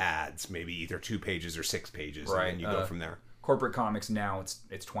have ads, maybe either 2 pages or 6 pages, Right. and then you go from there. Corporate comics now,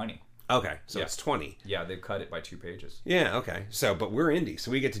 it's 20. Okay, so it's 20. Yeah, they've cut it by 2 pages. Yeah, okay. So, but we're indie, so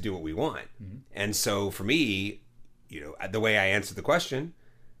we get to do what we want. Mm-hmm. And so for me, the way I answer the question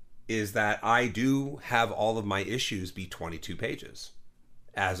is that I do have all of my issues be 22 pages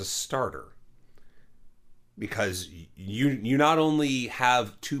as a starter. Because you not only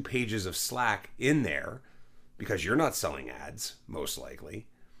have 2 pages of slack in there, because you're not selling ads, most likely.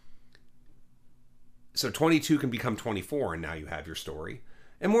 So 22 can become 24, and now you have your story.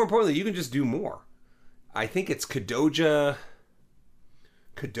 And more importantly, you can just do more. I think it's Kadoja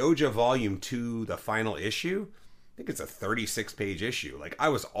Volume 2, the final issue. I think it's a 36-page issue. Like, I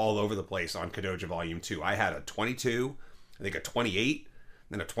was all over the place on Kadoja Volume 2. I had a 22, I think a 28,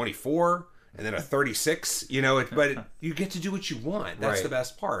 then a 24, and then a 36. But you get to do what you want. That's Right. the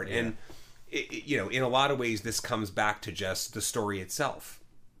best part. Yeah. And, in a lot of ways, this comes back to just the story itself.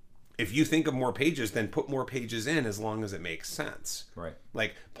 If you think of more pages, then put more pages in as long as it makes sense. Right.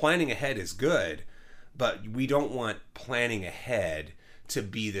 Like, planning ahead is good, but we don't want planning ahead to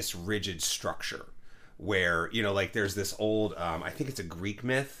be this rigid structure where, like there's this old, I think it's a Greek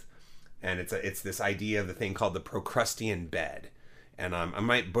myth, and it's this idea of the thing called the Procrustean bed. And I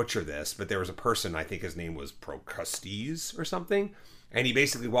might butcher this, but there was a person, I think his name was Procrustes or something, and he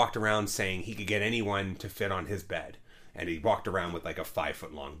basically walked around saying he could get anyone to fit on his bed. And he walked around with like a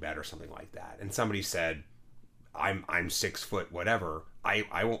 5-foot-long bed or something like that. And somebody said, I'm 6 foot, whatever.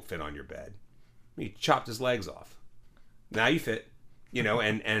 I won't fit on your bed. He chopped his legs off. Now you fit.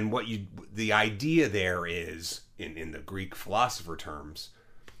 And the idea there is, in the Greek philosopher terms,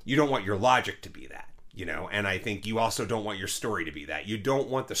 you don't want your logic to be that, and I think you also don't want your story to be that. You don't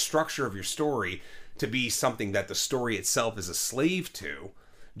want the structure of your story to be something that the story itself is a slave to,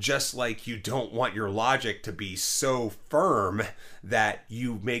 just like you don't want your logic to be so firm that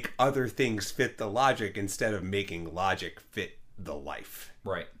you make other things fit the logic instead of making logic fit the life.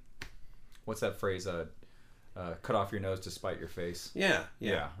 Right. What's that phrase? Cut off your nose to spite your face. Yeah.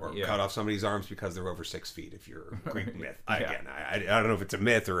 Or cut off somebody's arms because they're over 6 feet if you're a Greek myth. Again, I don't know if it's a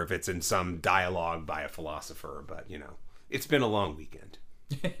myth or if it's in some dialogue by a philosopher, but, it's been a long weekend.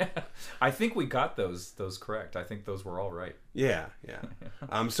 I think we got those correct. I think those were all right. Yeah.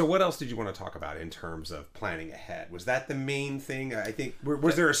 So what else did you want to talk about in terms of planning ahead? Was that the main thing? I think,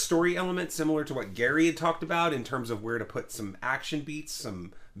 was there a story element similar to what Gary had talked about in terms of where to put some action beats,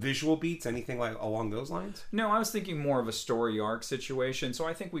 some visual beats, anything like along those lines? No, I was thinking more of a story arc situation. So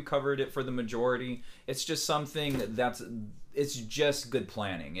I think we covered it for the majority. It's just something it's just good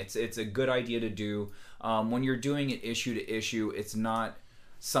planning. It's a good idea to do. When you're doing it issue to issue, it's not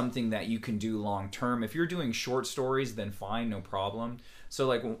something that you can do long term. If you're doing short stories, then fine, no problem. So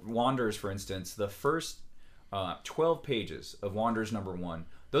like Wanderers, for instance, the first 12 pages of Wanderers #1,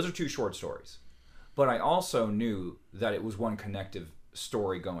 those are 2 short stories. But I also knew that it was one connective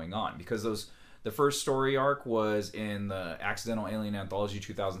story going on, because the first story arc was in the Accidental Alien Anthology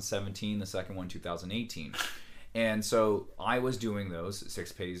 2017, the second one 2018. And so I was doing those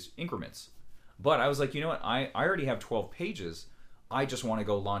 6-page increments. But I was like, you know what? I already have 12 pages. I just want to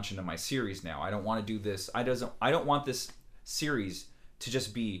go launch into my series now. I don't want to do this. I don't want this series to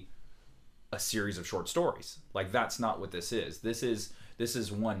just be a series of short stories. Like, that's not what this is. This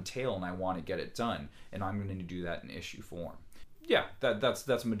is one tale, and I want to get it done, and I'm going to do that in issue form. Yeah, that's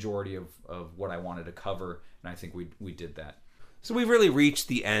a majority of what I wanted to cover, and I think we did that. So we've really reached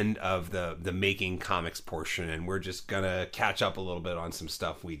the end of the making comics portion, and we're just gonna catch up a little bit on some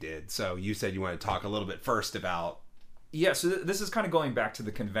stuff we did. So you said you want to talk a little bit first about. Yeah, so this is kind of going back to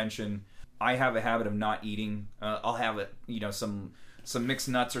the convention. I have a habit of not eating. I'll have some mixed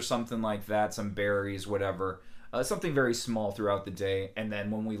nuts or something like that, some berries, whatever, something very small throughout the day, and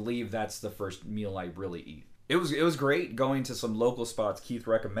then when we leave, that's the first meal I really eat. It was great going to some local spots Keith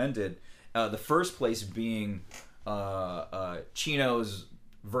recommended. The first place being Chino's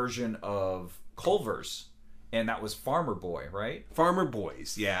version of Culver's, and that was Farmer Boy, right? Farmer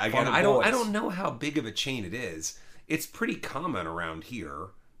Boys, yeah. Again, I don't know how big of a chain it is. It's pretty common around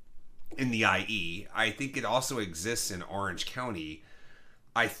here in the IE. I think it also exists in Orange County.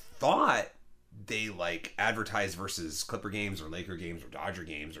 I thought they advertise versus Clipper games or Laker games or Dodger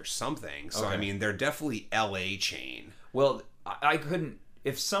games or something. So okay. I mean, they're definitely LA chain. Well, I couldn't.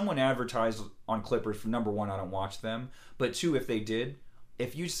 If someone advertised on Clippers, for #1, I don't watch them. But 2, if they did,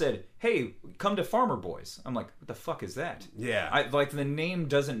 if you said, "Hey, come to Farmer Boys," I'm like, "What the fuck is that?" Yeah. I like the name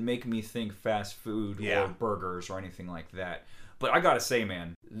doesn't make me think fast food Yeah. or burgers or anything like that. But I gotta say,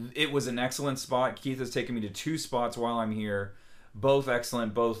 man, it was an excellent spot. Keith has taken me to 2 spots while I'm here, both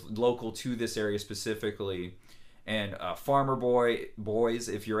excellent, both local to this area specifically. And Farmer Boys,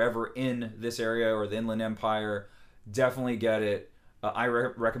 if you're ever in this area or the Inland Empire, definitely get it. I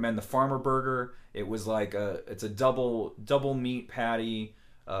recommend the Farmer Burger. It was like it's a double meat patty,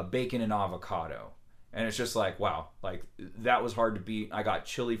 bacon and avocado, and it's just like, wow, like that was hard to beat. I got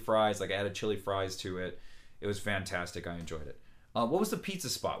chili fries, like I added chili fries to it. It was fantastic. I enjoyed it. What was the pizza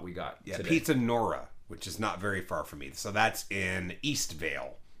spot we got today? Pizza Nora, which is not very far from me. So that's in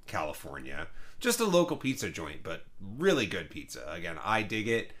Eastvale, California. Just a local pizza joint, but really good pizza. Again, I dig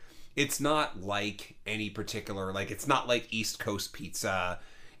it. It's not like any particular, like it's not like East Coast pizza.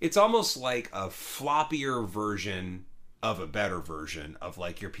 It's almost like a floppier version of a better version of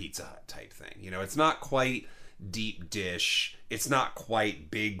like your Pizza Hut type thing. You know, it's not quite deep dish. It's not quite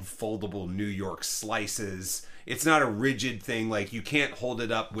big foldable New York slices. It's not a rigid thing. Like you can't hold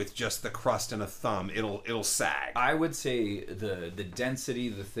it up with just the crust and a thumb. It'll sag. I would say the density,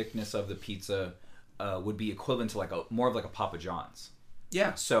 the thickness of the pizza would be equivalent to like more of like a Papa John's.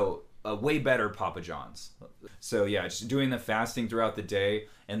 Yeah. So a way better Papa John's. So yeah, just doing the fasting throughout the day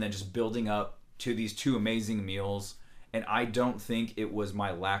and then just building up to these 2 amazing meals. And I don't think it was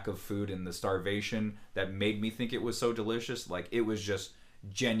my lack of food and the starvation that made me think it was so delicious. Like it was just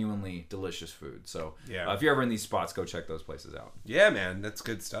genuinely delicious food. So yeah. If you're ever in these spots, go check those places out. Yeah, man, that's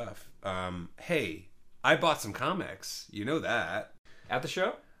good stuff. Hey, I bought some comics. You know that. At the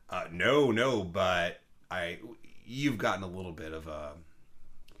show? No, but you've gotten a little bit of a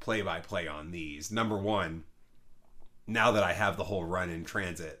play-by-play on these. Number one, now that I have the whole run in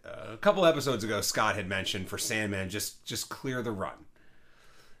transit, a couple episodes ago, Scott had mentioned for Sandman, just clear the run.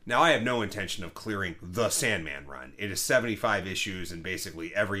 Now, I have no intention of clearing the Sandman run. It is 75 issues, and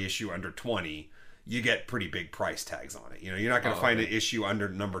basically every issue under 20, you get pretty big price tags on it. You know, you're not going to find an issue under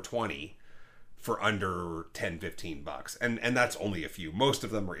number 20 for under 10, 15 bucks. And that's only a few. Most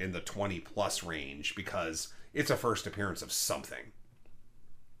of them are in the 20 plus range because it's a first appearance of something.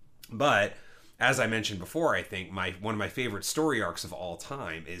 But as I mentioned before, I think one of my favorite story arcs of all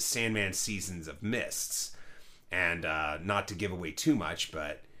time is Sandman Seasons of Mists. And not to give away too much,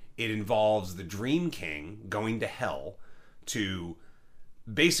 but it involves the Dream King going to hell to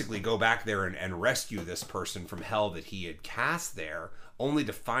basically go back there and rescue this person from hell that he had cast there, only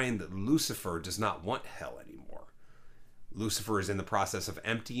to find that Lucifer does not want hell anymore. Lucifer is in the process of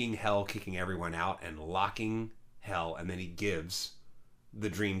emptying hell, kicking everyone out, and locking hell, and then he gives the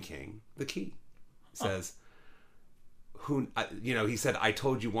Dream King the key. Says, he said, I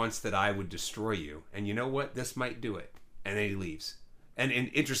told you once that I would destroy you, and you know what? This might do it. And then he leaves. And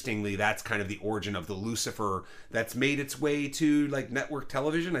interestingly, that's kind of the origin of the Lucifer that's made its way to like network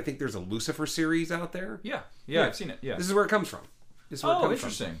television. I think there's a Lucifer series out there. Yeah, I've seen it. Yeah, this is where it comes from.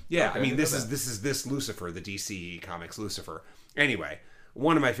 Interesting. Yeah, okay, I mean, this is this Lucifer, the DC Comics Lucifer. Anyway,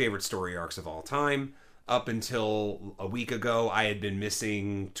 one of my favorite story arcs of all time. Up until a week ago, I had been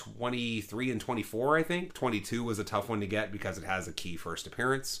missing 23 and 24, I think. 22 was a tough one to get because it has a key first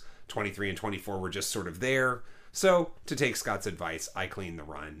appearance. 23 and 24 were just sort of there. So, to take Scott's advice, I cleaned the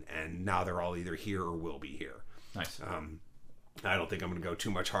run, and now they're all either here or will be here. Nice. I don't think I'm going to go too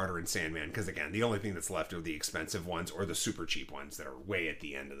much harder in Sandman, because again, the only thing that's left are the expensive ones or the super cheap ones that are way at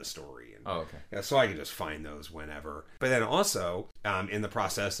the end of the story. And, okay. Yeah, so I can just find those whenever. But then also, in the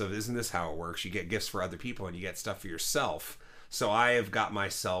process of, isn't this how it works? You get gifts for other people and you get stuff for yourself. So I have got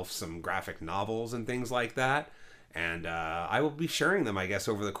myself some graphic novels and things like that. And I will be sharing them, I guess,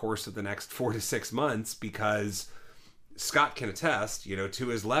 over the course of the next 4 to 6 months, because Scott can attest, to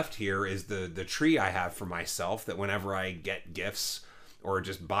his left here is the tree I have for myself, that whenever I get gifts or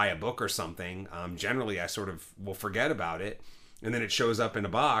just buy a book or something, generally I sort of will forget about it. And then it shows up in a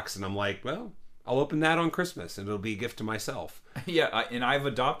box and I'm like, well, I'll open that on Christmas and it'll be a gift to myself. Yeah, and I've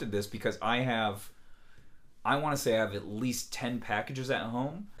adopted this because I want to say I have at least 10 packages at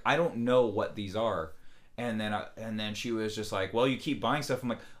home. I don't know what these are. And then she was just like, well, you keep buying stuff. I'm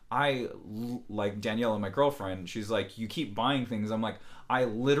like, like Danielle, my girlfriend, she's like, you keep buying things. I'm like, I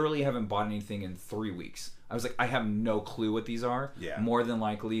literally haven't bought anything in 3 weeks. I was like, I have no clue what these are. Yeah. More than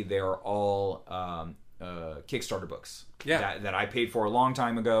likely, they are all Kickstarter books. Yeah. That I paid for a long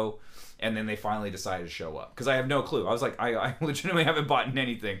time ago, and then they finally decided to show up. Because I have no clue. I was like, I legitimately haven't bought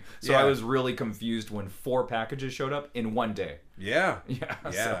anything. So I was really confused when 4 packages showed up in one day. Yeah.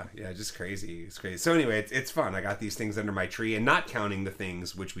 Yeah. Yeah, just crazy. It's crazy. So anyway, it's fun. I got these things under my tree, and not counting the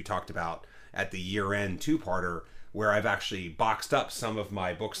things which we talked about at the year-end 2-parter, where I've actually boxed up some of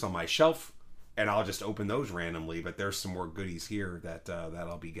my books on my shelf, and I'll just open those randomly. But there's some more goodies here that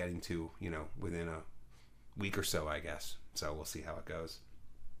I'll be getting to, within a week or so, I guess. So we'll see how it goes.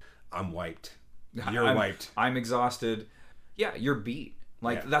 I'm wiped. You're wiped. I'm exhausted. Yeah, you're beat.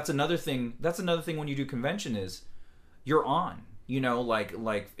 Like that's another thing. That's another thing when you do convention is you're on.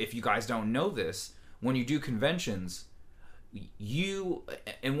 Like if you guys don't know this, when you do conventions,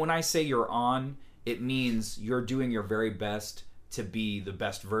 and when I say you're on, it means you're doing your very best to be the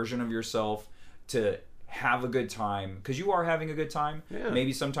best version of yourself, to have a good time, because you are having a good time. Yeah.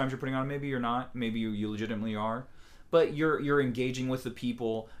 Maybe sometimes you're putting on, maybe you're not, maybe you legitimately are. But you're engaging with the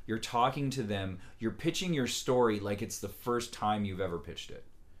people, you're talking to them, you're pitching your story like it's the first time you've ever pitched it.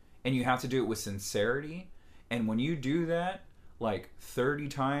 And you have to do it with sincerity. And when you do that, like 30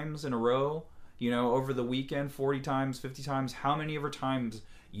 times in a row, over the weekend, 40 times, 50 times, how many ever times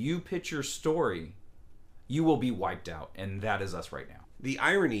you pitch your story, you will be wiped out. And that is us right now. The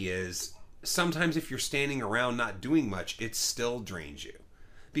irony is, sometimes if you're standing around not doing much, it still drains you.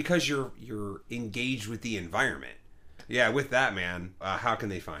 Because you're engaged with the environment. Yeah, with that, man, how can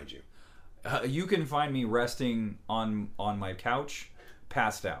they find you? You can find me resting on my couch,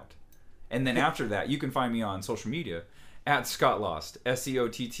 passed out. And then after that, you can find me on social media at Scott Lost,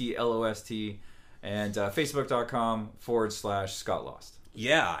 SCOTTLOST, and Facebook.com/Scott Lost.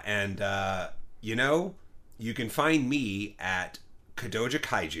 Yeah, and, you can find me at Kadoja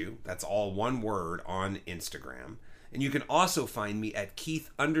Kaiju. That's all one word on Instagram. And you can also find me at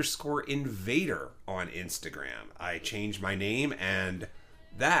Keith_Invader on Instagram. I changed my name, and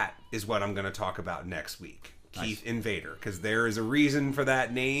that is what I'm going to talk about next week. Nice. Keith Invader, because there is a reason for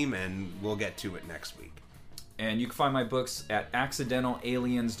that name, and we'll get to it next week. And you can find my books at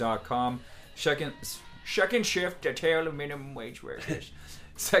accidentalaliens.com. Second Shift, A Tale of Minimum Wage Workers.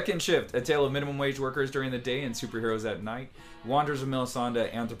 Second Shift, A Tale of Minimum Wage Workers During the Day and Superheroes at Night. Wanderers of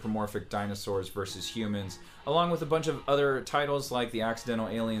Melisande, Anthropomorphic Dinosaurs versus Humans, along with a bunch of other titles like the Accidental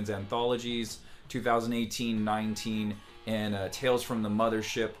Aliens Anthologies, 2018-19, and Tales from the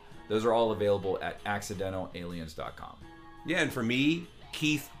Mothership. Those are all available at accidentalaliens.com. Yeah, and for me,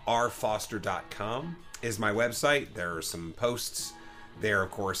 KeithRFoster.com is my website. There are some posts. There,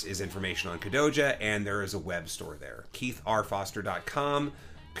 of course, is information on Kadoja, and there is a web store there. KeithRFoster.com.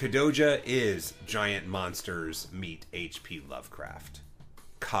 Kadoja is giant monsters meet H.P. Lovecraft.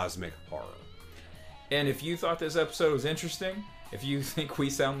 Cosmic horror. And if you thought this episode was interesting, if you think we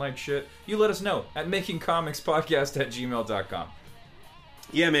sound like shit, you let us know at makingcomicspodcast@gmail.com.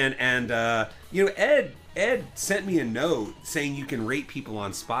 Yeah, man, and, Ed sent me a note saying you can rate people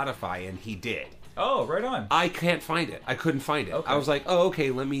on Spotify, and he did. Oh, right on. I can't find it. I couldn't find it. Okay. I was like, oh,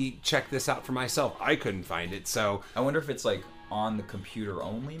 okay, let me check this out for myself. I couldn't find it, so... I wonder if it's, like, on the computer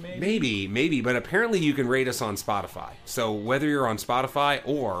only, maybe? Maybe, but apparently you can rate us on Spotify. So whether you're on Spotify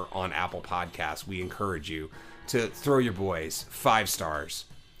or on Apple Podcasts, we encourage you to throw your boys 5 stars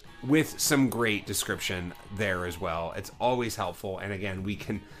with some great description there as well. It's always helpful, and again, we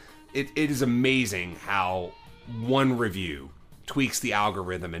can... It is amazing how one review tweaks the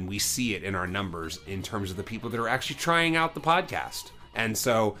algorithm, and we see it in our numbers in terms of the people that are actually trying out the podcast. And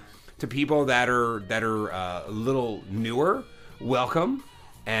so, to people that are a little newer, welcome,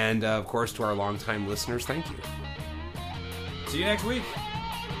 and of course to our longtime listeners, thank you. See you next week.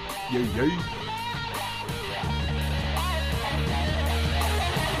 Yay, yay.